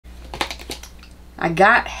I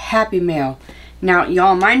got Happy Mail. Now,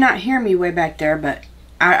 y'all might not hear me way back there, but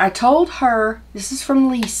I told her, this is from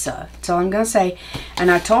Lisa, that's all I'm going to say,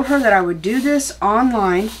 and I told her that I would do this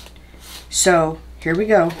online, so here we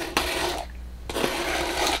go.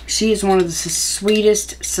 She is one of the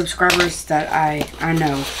sweetest subscribers that I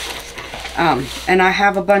know, and I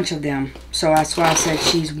have a bunch of them, so that's why I said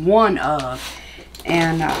she's one of,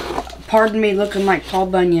 and pardon me looking like Paul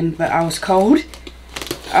Bunyan, but I was cold,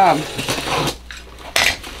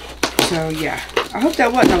 so yeah, I hope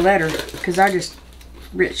that wasn't a letter, because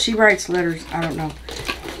she writes letters, I don't know.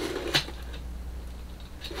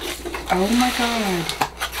 Oh my God.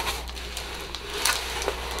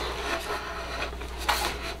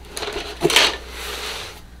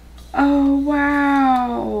 Oh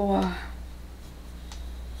wow.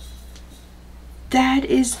 That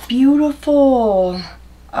is beautiful.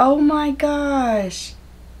 Oh my gosh.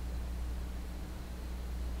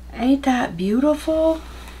 Ain't that beautiful?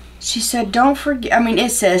 She said, don't forget, I mean,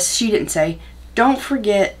 it says, she didn't say, don't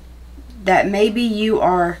forget that maybe you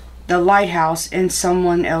are the lighthouse in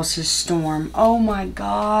someone else's storm. Oh my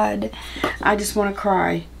God. I just want to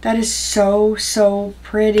cry. That is so, so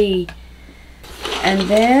pretty. And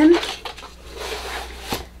then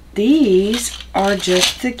these are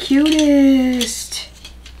just the cutest.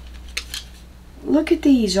 Look at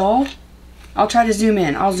these, y'all. I'll try to zoom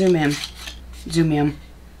in. I'll zoom in. Zoom in.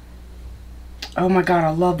 Oh my God,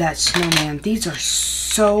 I love that snowman. These are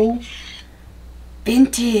so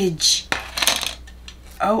vintage.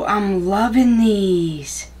 Oh, I'm loving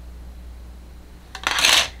these.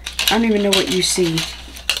 I don't even know what you see.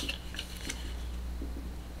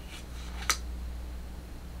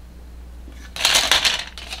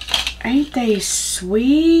 Ain't they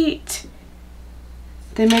sweet?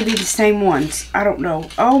 They may be the same ones. I don't know.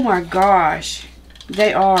 Oh my gosh.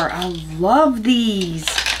 They are. I love these.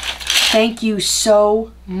 Thank you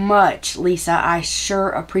so much, Lisa. I sure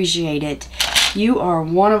appreciate it. You are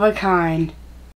one of a kind.